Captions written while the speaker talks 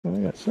I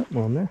got something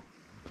on there.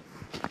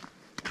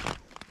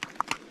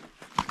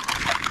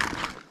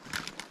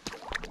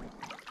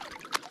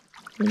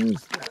 What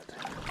is that?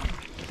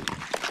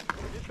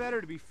 Is it better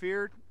to be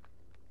feared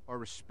or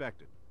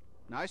respected?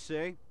 And I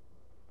say,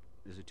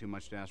 is it too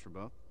much to ask for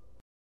both?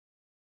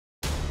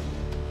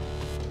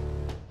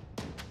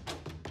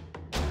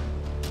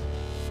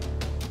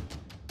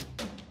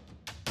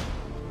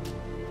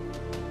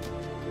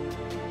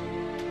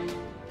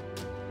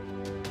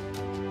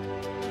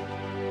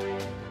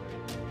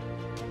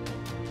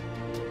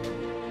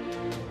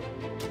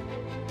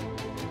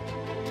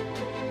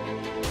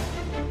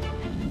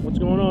 What's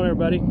going on,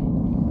 everybody?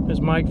 This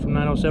is Mike from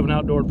 907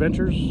 Outdoor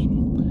Adventures.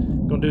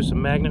 Gonna do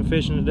some magnet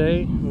fishing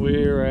today.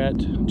 We're at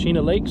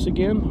Chena Lakes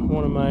again,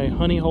 one of my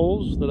honey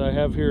holes that I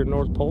have here at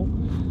North Pole.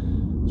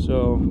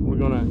 So we're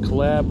gonna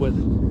collab with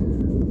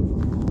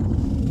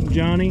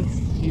Johnny.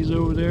 He's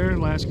over there.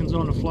 Alaskan's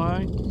on the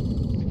fly.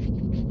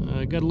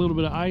 Got a little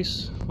bit of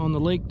ice on the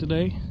lake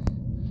today,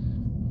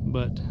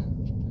 but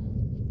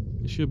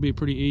it should be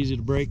pretty easy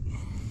to break.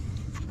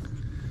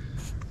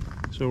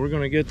 So we're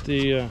going to get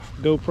the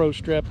GoPro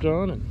strapped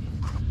on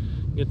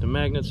and get the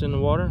magnets in the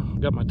water.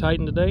 Got my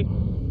Titan today,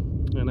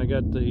 and I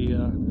got the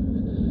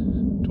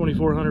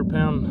 2,400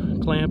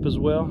 pound clamp as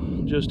well,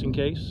 just in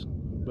case.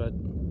 But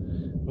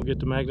we'll get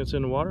the magnets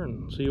in the water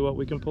and see what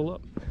we can pull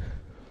up.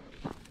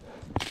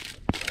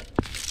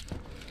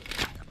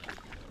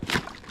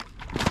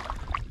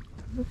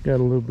 Got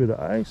a little bit of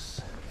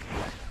ice.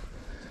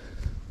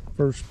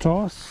 First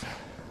toss.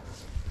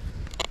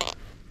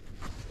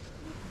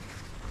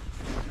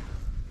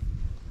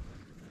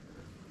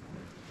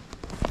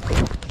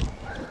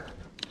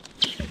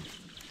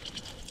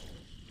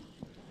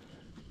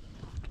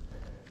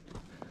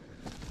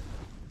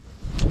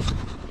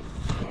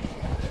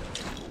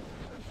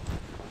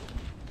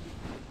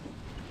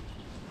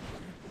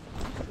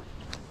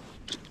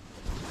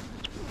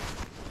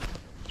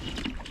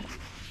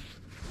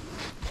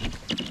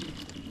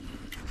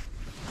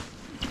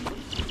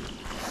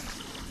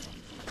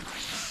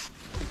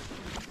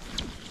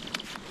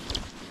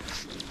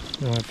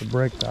 You'll have to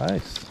break the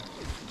ice.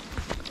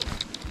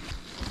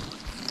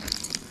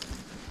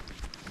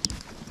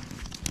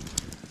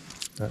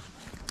 But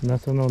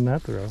nothing on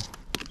that throw,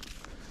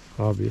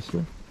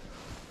 obviously.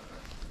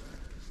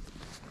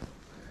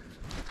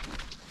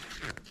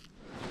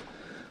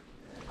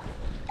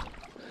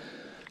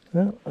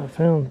 Well, I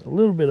found a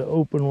little bit of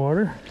open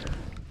water.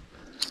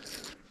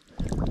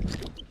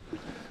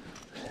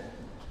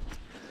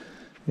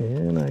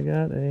 And I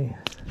got a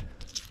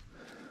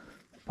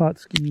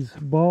Potski's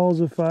Balls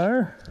of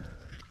Fire.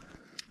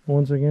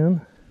 Once again,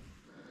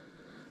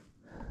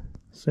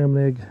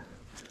 salmon egg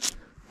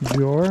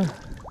jar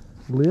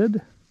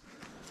lid.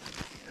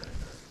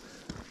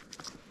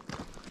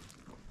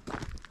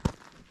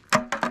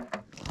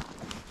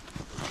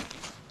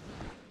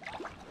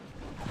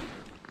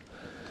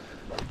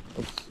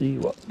 Let's see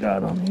what we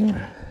got on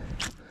here.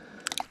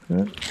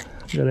 Got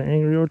an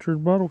Angry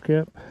Orchard bottle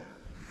cap.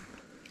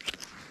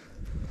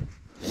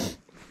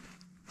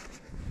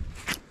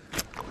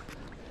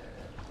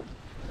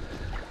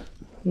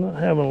 Not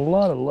having a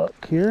lot of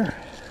luck here,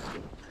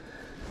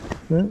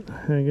 but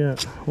I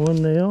got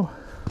one nail,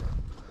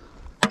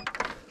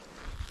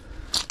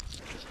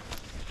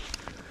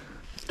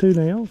 two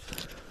nails,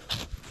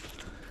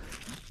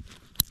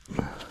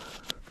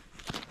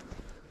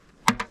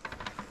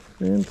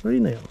 and three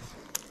nails.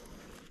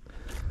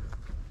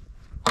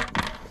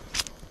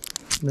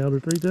 Nailed her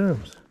 3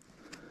 times,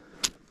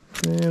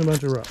 and a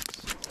bunch of rocks.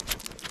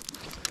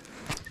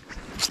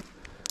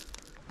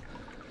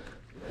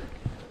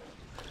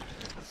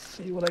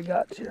 See what I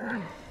got here.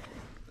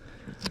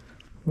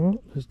 Oh,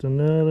 just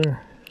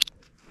another.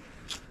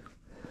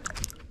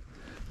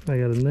 I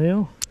got a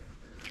nail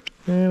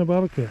and a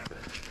bottle cap,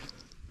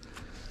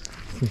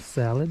 some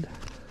salad,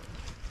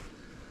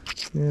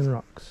 and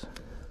rocks.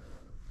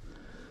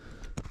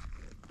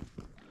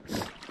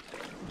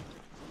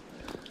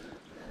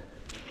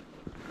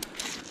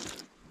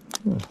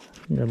 Oh,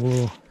 got a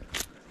little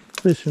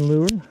fishing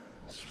lure,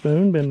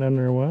 spoon, been down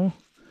there a while.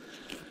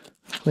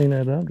 Clean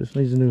that up, just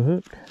needs a new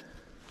hook.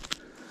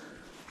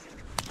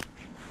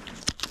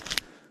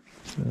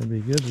 That'll be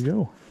good to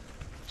go.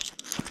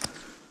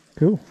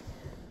 Cool.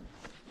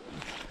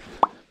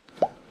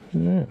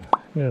 Yeah,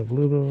 got a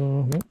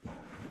little, nope,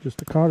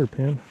 just a cotter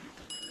pin.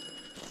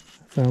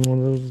 I found one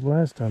of those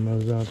last time I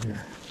was out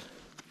here.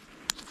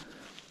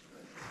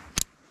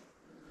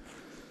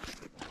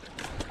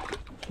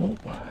 Oh,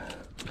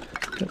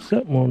 got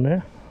something on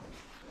there.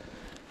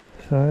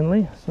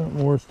 Finally,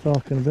 something worth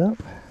talking about.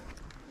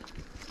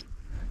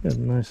 Got a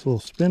nice little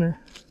spinner.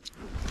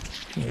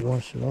 Let me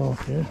wash it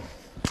off here.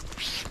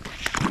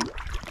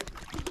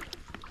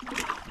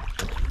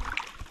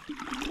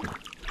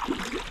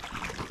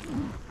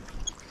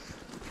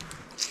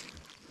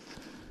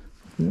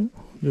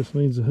 Just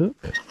needs a hook.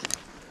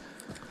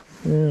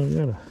 And we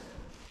got a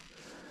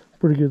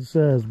pretty good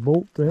sized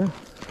bolt there.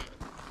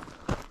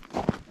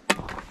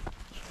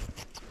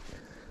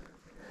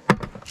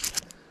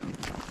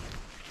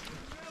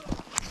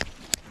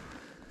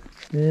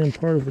 and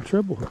part of the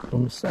treble hook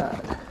on the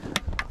side.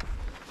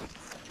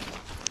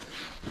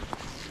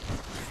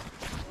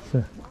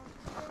 So,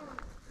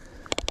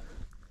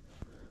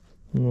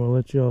 I'm gonna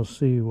let y'all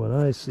see what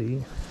I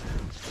see,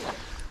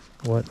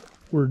 what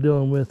we're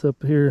dealing with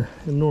up here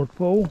in North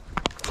Pole.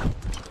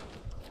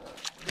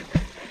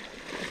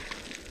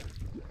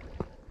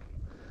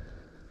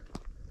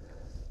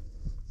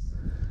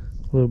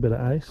 A little bit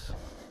of ice.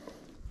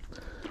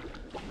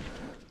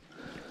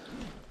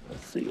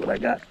 Let's see what I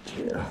got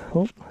here.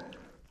 Oh. Looks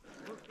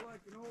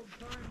like an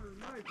old-timer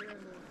knife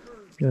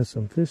handle. Got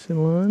some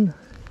fishing line.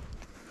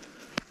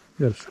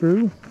 Got a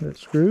screw. That's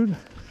screwed.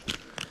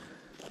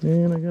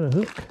 And I got a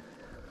hook.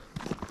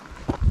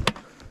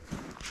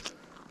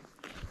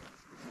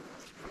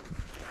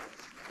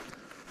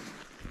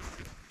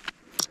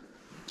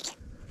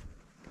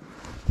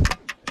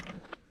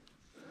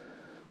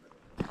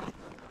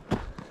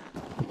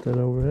 Put that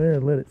over there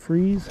and let it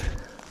freeze.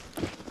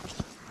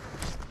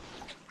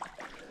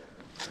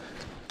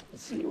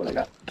 Let's see what I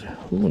got.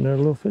 Ooh, another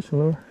little fishing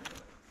lure.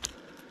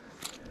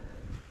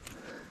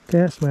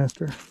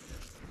 Castmaster.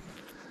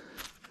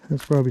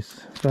 That's probably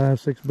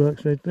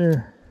 $5-6 right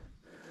there.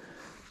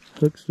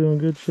 Hook's still in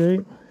good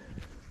shape.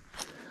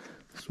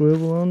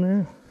 Swivel on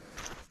there.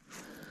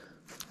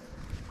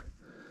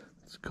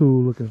 It's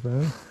cool looking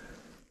fine.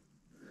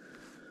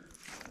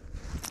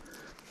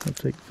 I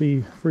take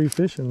free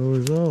fishing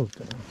lures all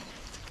the time.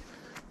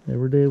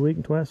 Every day of the week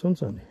and twice on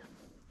Sunday.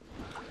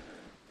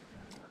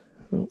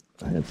 Oh,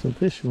 I had some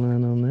fishing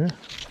line on there.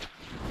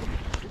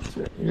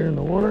 Sit here in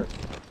the water.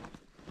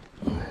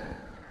 I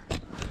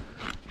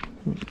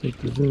don't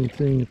think there's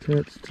anything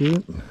attached to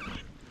it.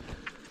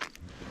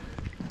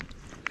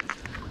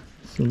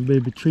 Some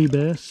baby tree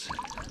bass.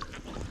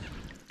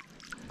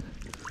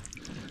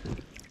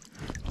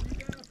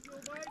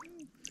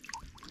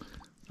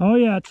 Oh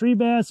yeah, tree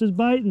bass is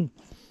biting.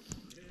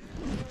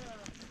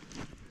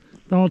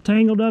 It's all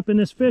tangled up in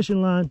this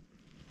fishing line.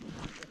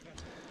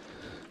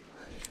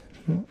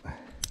 Got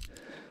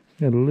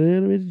a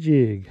little bit of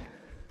jig.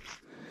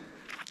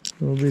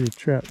 A little bit of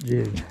trout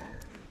jig.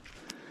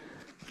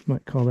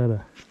 Might call that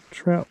a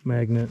trout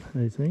magnet,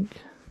 I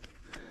think.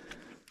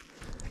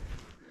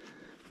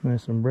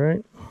 Nice and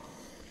bright.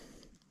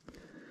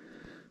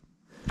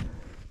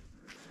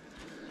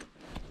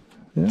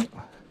 Yeah.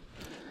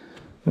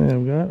 And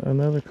I've got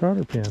another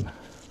cotter pin.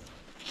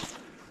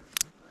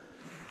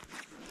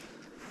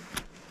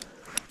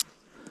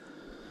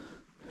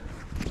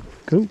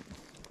 Cool.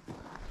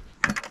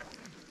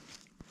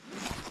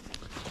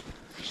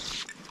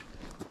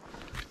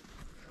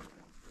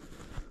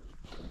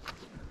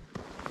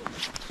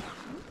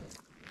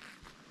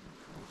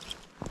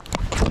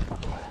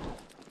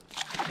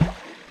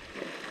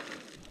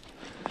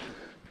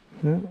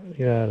 Yeah,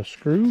 got a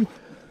screw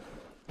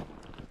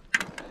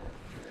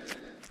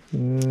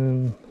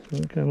and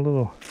some kind of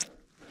little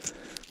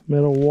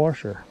metal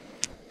washer.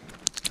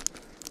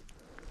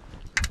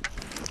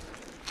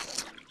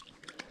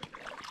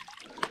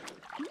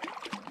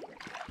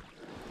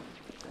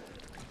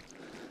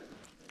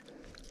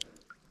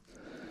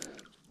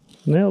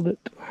 Nailed it.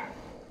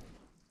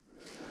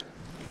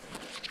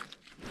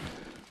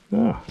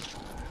 Oh,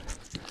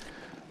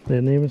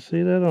 didn't even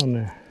see that on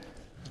there.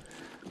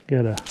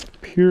 Got a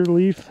pure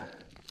leaf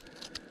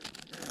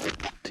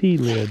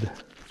T-lid.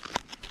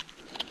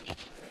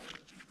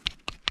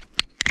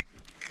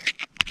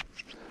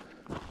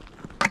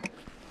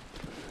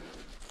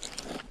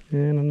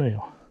 And a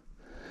nail.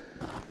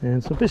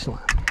 And some fishing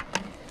line.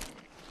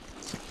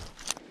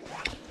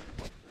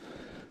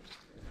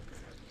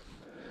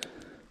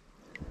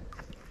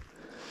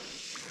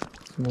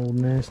 Some old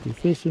nasty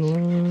fishing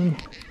line.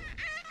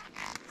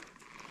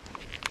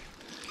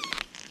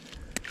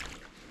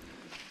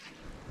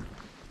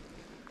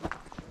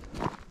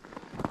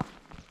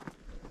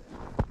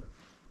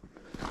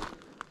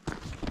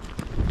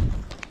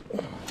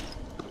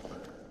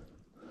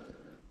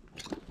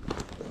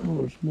 Oh,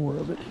 there's more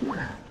of it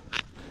here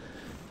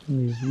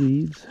in these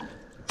weeds.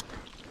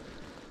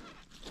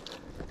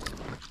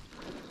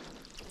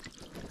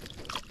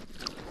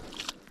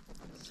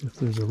 See if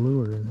there's a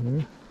lure in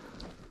here.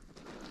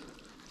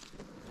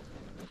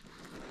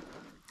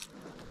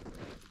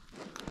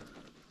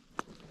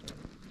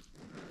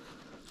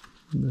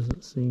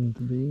 Doesn't seem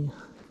to be.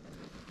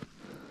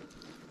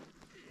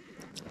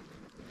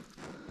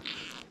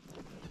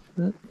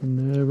 But you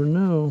never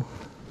know.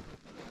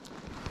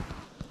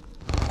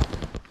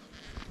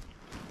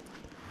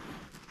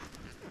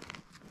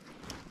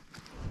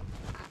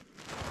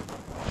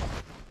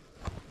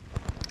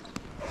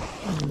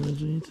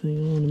 There's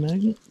anything on the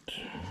magnet.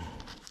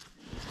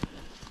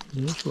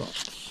 There's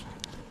rocks.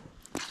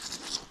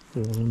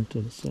 Throw them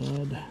to the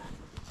side.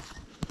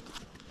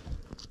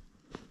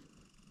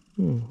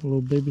 Oh, a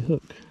little baby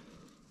hook.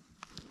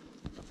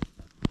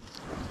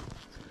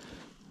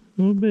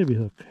 A little baby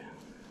hook.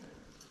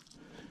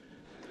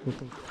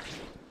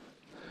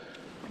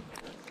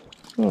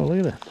 Oh, look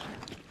at that.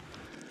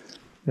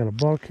 Got a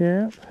ball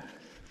cap.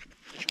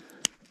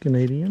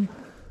 Canadian.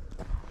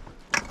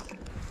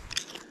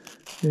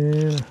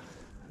 And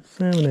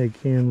salmon egg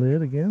can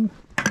lid again.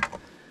 I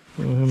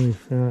don't know how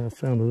many I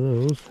found of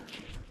those.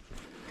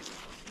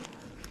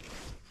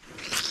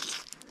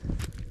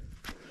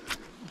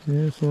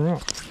 There's some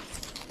rocks.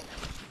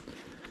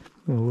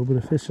 Oh, a little bit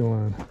of fishing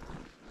line.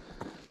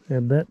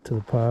 Add that to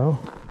the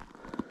pile.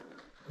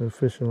 The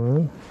fishing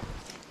line.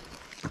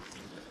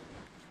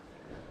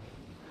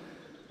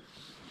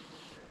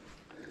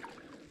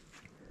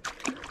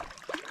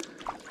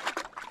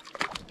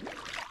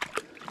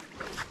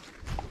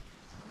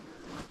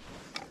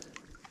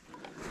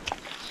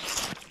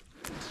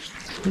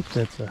 I think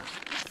that's a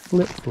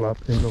flip-flop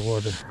in the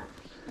water.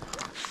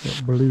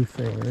 That blue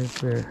thing right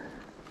there.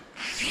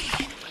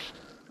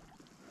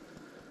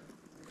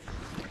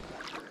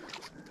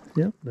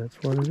 Yep, that's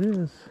what it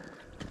is.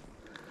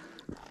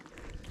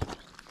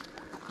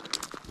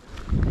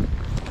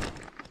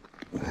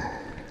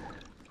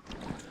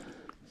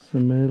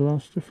 Somebody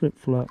lost a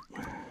flip-flop.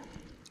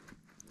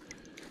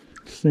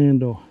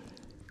 Sandal.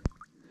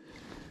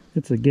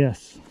 It's a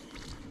guess.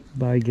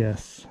 By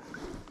guess.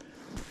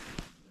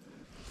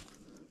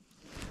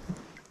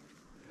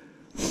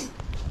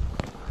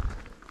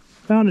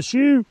 Found a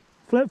shoe.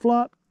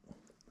 Flip-flop.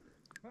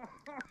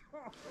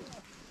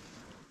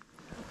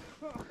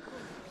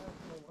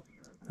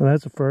 Well,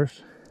 that's a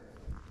first.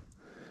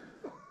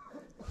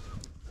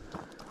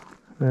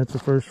 That's a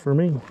first for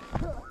me.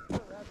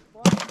 That's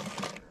fun.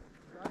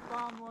 I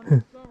found one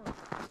this summer.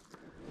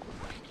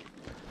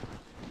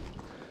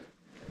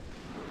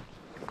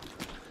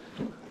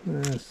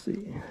 Let's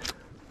see.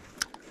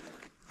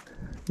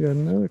 Got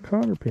another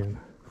cotter pin.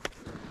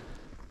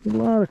 A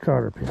lot of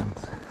cotter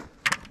pins.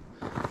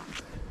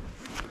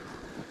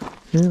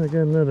 And I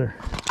got another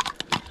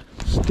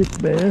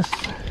stick bass.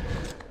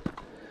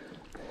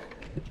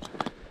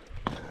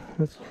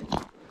 That's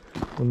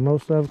the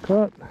most I've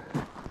caught.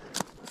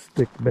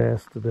 Stick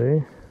bass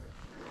today.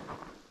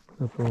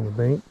 Up on the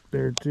bank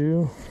there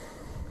too.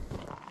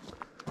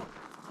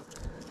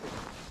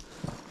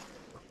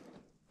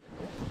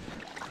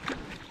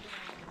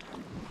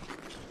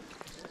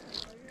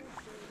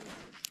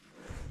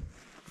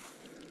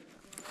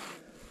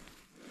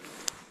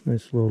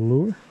 Nice little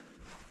lure.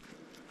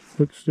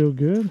 Looks still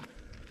good.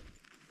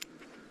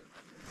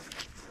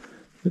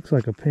 Looks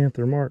like a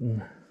Panther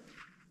Martin,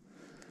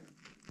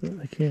 but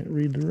I can't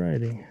read the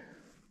writing.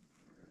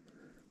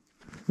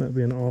 Might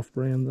be an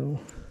off-brand though.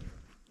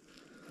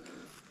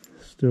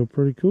 Still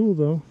pretty cool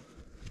though.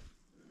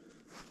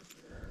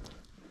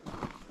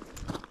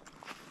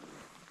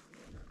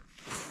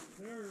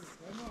 There,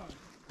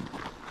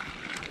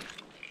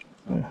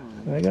 come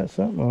on. I got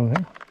something on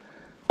there.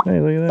 Hey,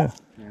 look at that.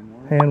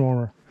 Hand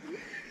warmer.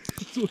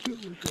 That's what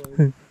it looks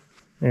like.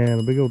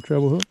 And a big old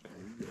treble hook.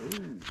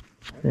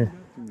 Yeah.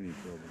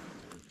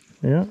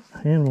 Yeah,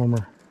 hand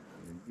warmer.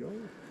 There you go.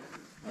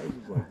 I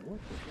was like, what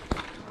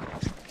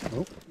the?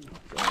 Nope.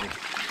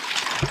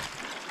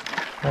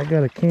 I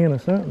got a can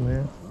of something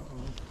there.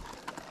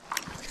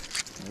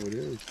 Oh, it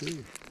is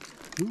too.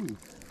 Ooh.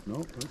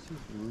 Nope, that's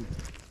just one.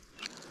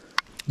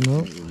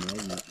 Nope.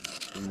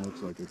 It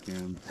looks like a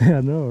can. Yeah,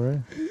 I know,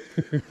 right?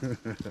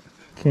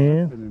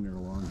 Can. Been in there a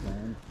long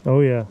time. Oh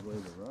yeah. The way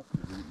the rust is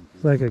eating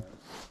It's like a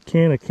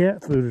can of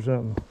cat food or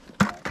something.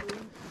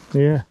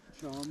 Yeah.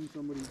 chum.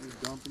 Somebody's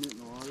just dumping it in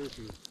the water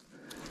for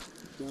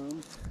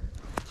chum.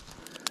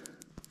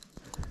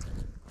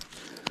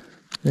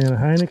 And a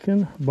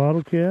Heineken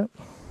bottle cap.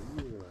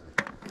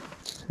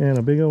 And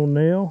a big old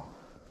nail.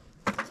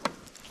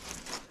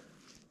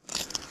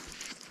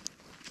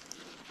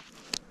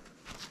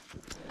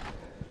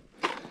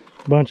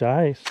 Bunch of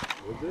ice.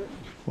 Was it?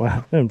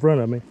 Wow, in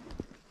front of me.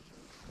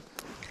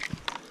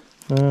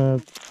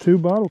 2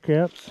 bottle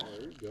caps.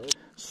 There you go.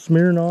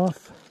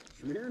 Smirnoff.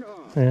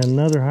 Smirnoff. And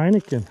another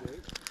Heineken.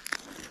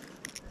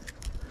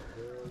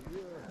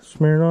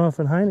 Smirnoff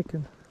and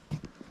Heineken.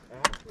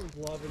 Ash was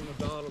loving the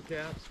bottle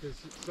caps because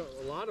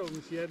a lot of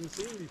them she hadn't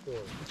seen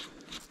before.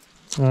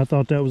 I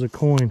thought that was a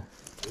coin.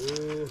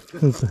 Ooh.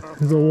 It's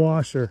a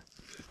washer.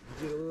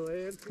 Did you get a little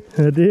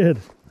antsy? I did.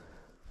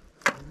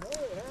 You know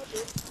it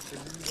happened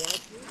because you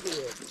watched me do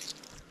it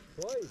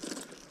twice.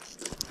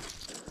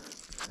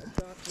 I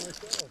shocked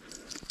myself.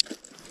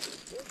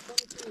 What's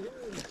coming through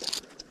here and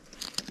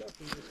stuff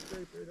and just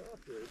scrape right off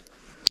there.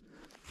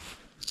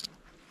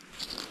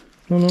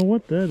 Don't know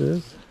what that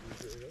is.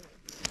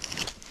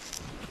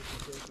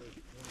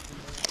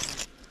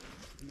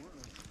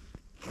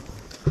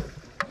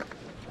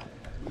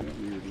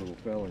 Weird little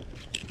fella.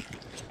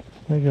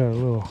 I got a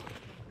little.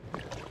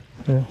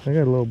 Yeah, I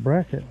got a little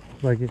bracket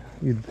like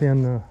you'd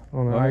pin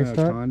on an ice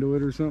top,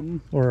 conduit or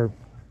something? or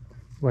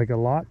like a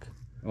lock.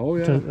 Oh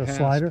yeah, A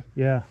slider.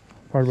 Yeah,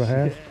 part of a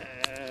hasp.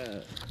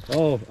 Yeah.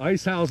 Oh,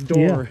 ice house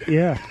door.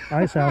 Yeah,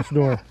 ice house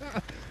door.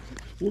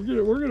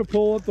 We're gonna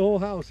pull up the whole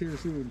house here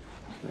soon.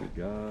 Thank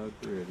God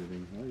for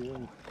editing. Oh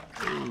yeah.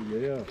 Oh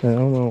yeah. I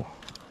don't know.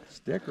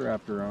 Stick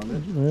wrapped around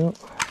it. Well,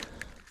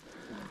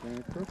 Kind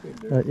of crooked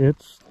there.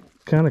 it's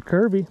kind of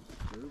curvy.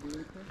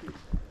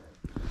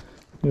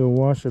 You'll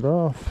wash it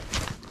off.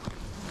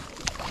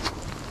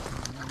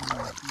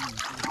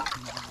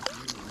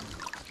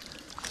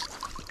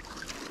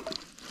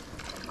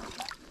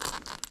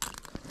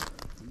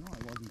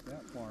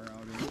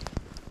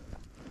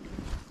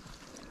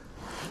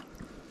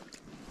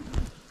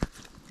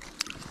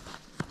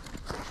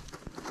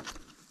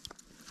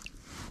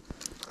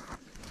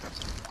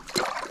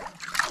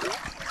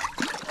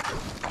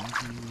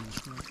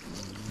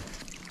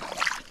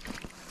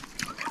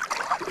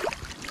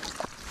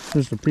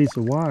 Just a piece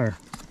of wire.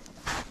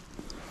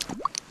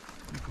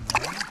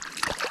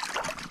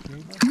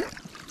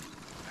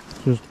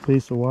 Just a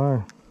piece of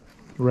wire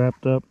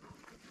wrapped up.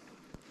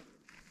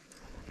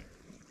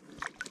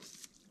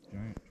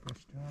 Giant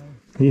twist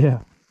tie. Yeah,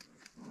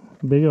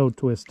 big old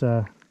twist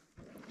tie.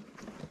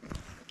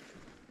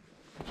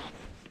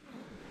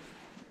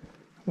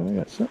 Oh, I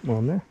got something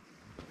on there.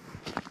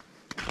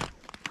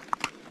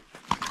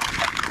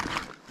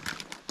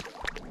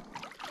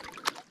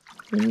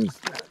 What is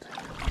that?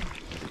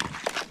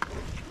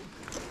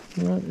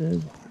 What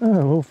is... Oh, a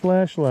little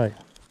flashlight.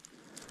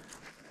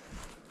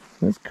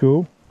 That's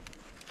cool.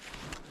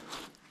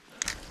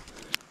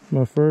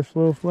 My first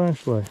little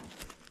flashlight.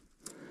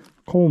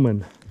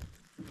 Coleman.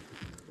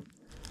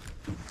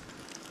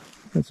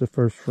 That's a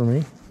first for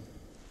me.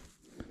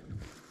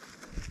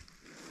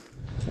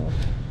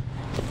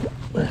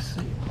 Let's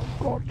see.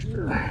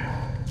 Culture.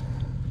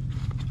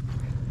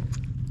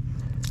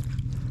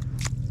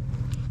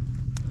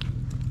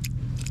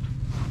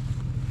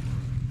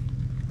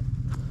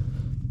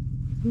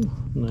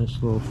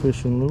 Nice little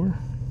fishing lure.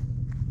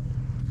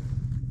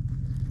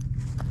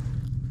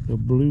 The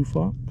Blue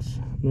Fox,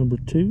 number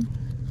 2.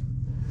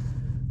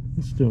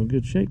 It's still in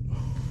good shape.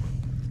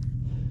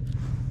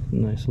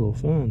 Nice little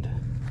find.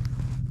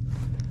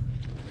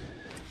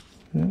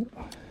 Yeah.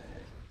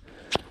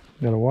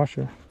 Got a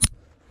washer.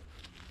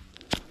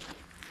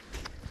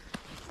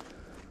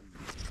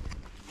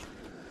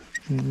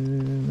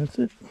 And that's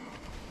it.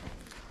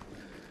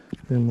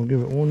 Then we'll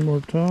give it one more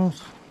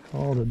toss.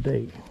 Call it a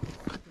day.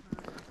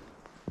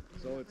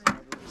 So it's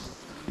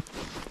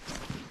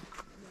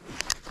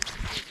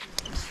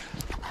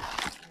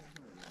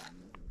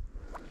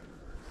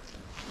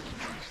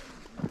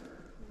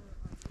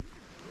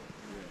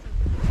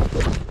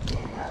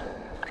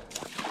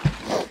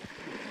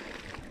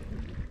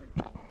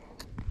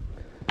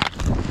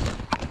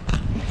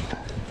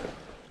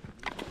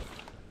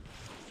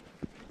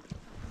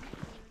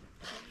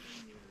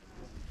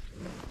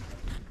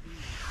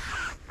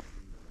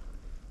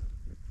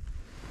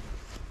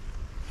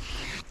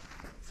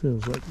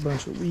Feels like a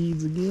bunch of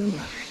weeds again.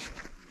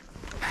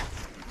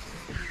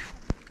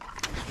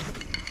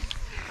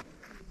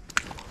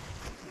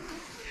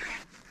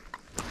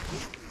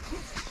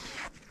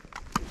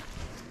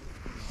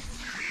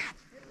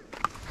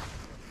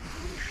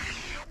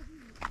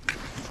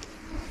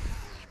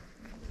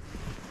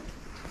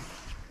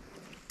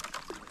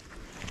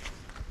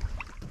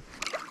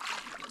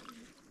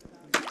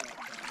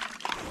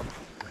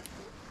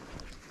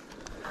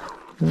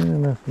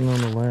 Nothing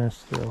on the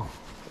last though.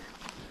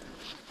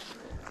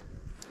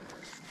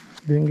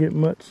 Didn't get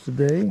much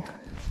today.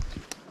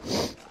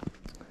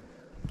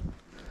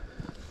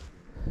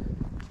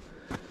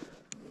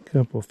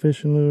 Couple of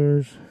fishing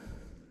lures.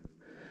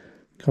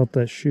 Caught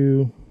that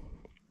shoe.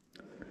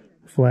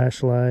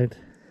 Flashlight.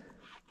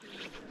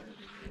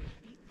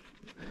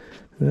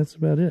 And that's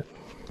about it.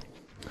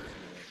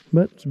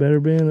 But it's better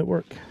being at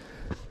work.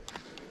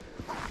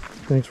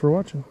 Thanks for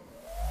watching.